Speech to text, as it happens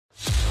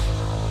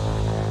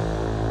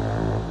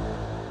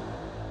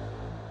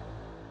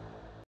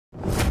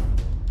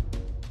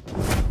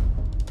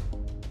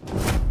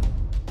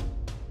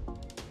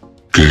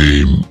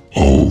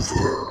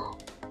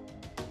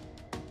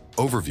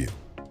Overview.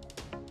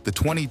 The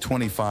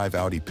 2025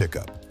 Audi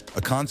Pickup,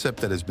 a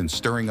concept that has been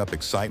stirring up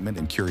excitement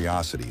and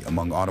curiosity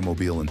among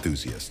automobile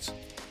enthusiasts.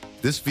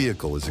 This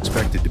vehicle is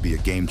expected to be a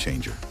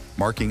game-changer,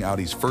 marking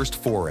Audi's first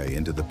foray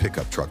into the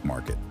pickup truck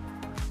market.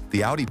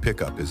 The Audi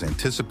Pickup is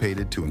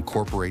anticipated to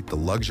incorporate the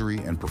luxury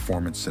and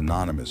performance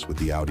synonymous with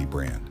the Audi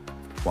brand,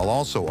 while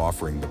also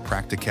offering the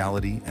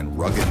practicality and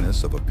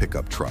ruggedness of a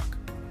pickup truck.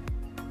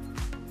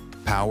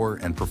 Power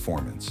and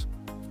performance.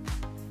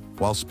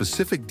 While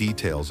specific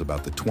details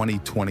about the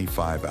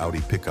 2025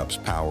 Audi Pickup's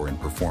power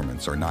and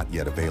performance are not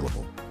yet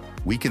available,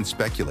 we can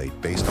speculate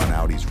based on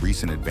Audi's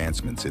recent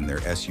advancements in their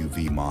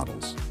SUV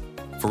models.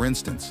 For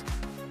instance,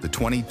 the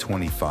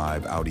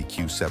 2025 Audi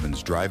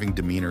Q7's driving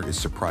demeanor is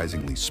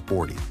surprisingly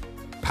sporty,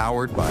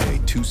 powered by a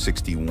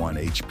 261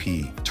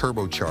 HP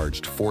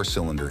turbocharged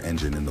four-cylinder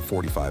engine in the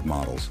 45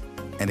 models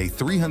and a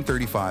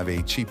 335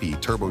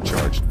 HP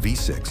turbocharged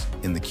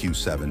V6 in the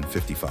Q7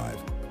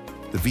 55.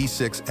 The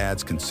V6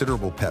 adds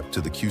considerable pep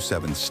to the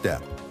Q7's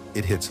step.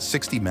 It hits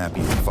 60 mph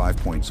in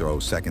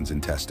 5.0 seconds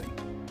in testing.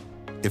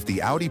 If the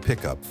Audi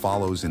Pickup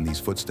follows in these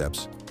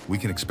footsteps, we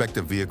can expect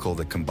a vehicle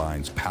that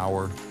combines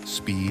power,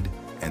 speed,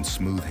 and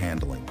smooth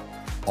handling,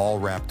 all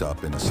wrapped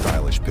up in a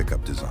stylish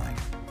pickup design.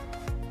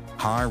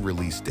 High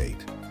release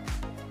date.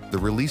 The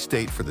release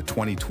date for the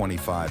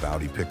 2025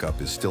 Audi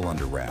Pickup is still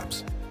under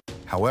wraps.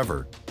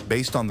 However,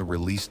 based on the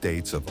release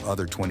dates of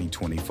other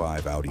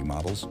 2025 Audi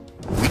models,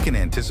 we can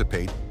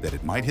anticipate that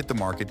it might hit the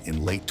market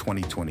in late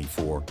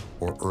 2024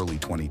 or early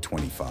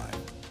 2025.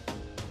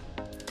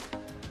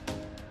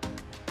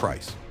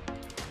 Price.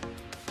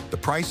 The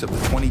price of the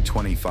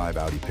 2025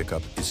 Audi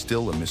Pickup is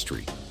still a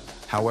mystery.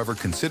 However,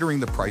 considering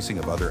the pricing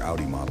of other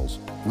Audi models,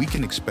 we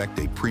can expect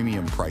a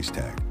premium price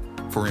tag.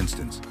 For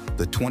instance,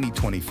 the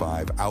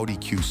 2025 Audi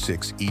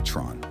Q6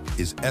 e-tron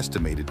is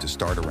estimated to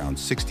start around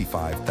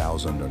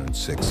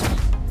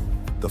 $65,006.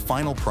 The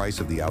final price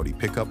of the Audi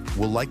Pickup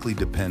will likely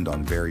depend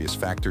on various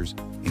factors,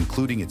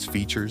 including its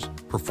features,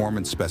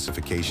 performance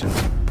specifications,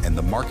 and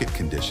the market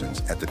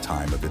conditions at the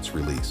time of its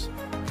release.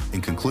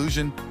 In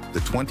conclusion, the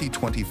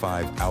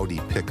 2025 Audi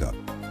Pickup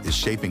is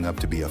shaping up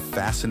to be a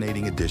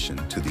fascinating addition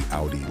to the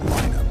Audi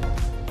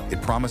lineup. It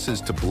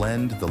promises to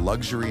blend the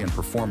luxury and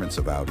performance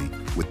of Audi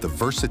with the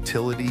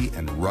versatility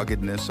and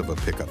ruggedness of a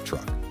pickup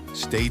truck.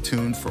 Stay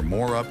tuned for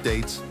more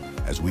updates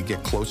as we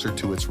get closer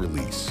to its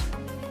release.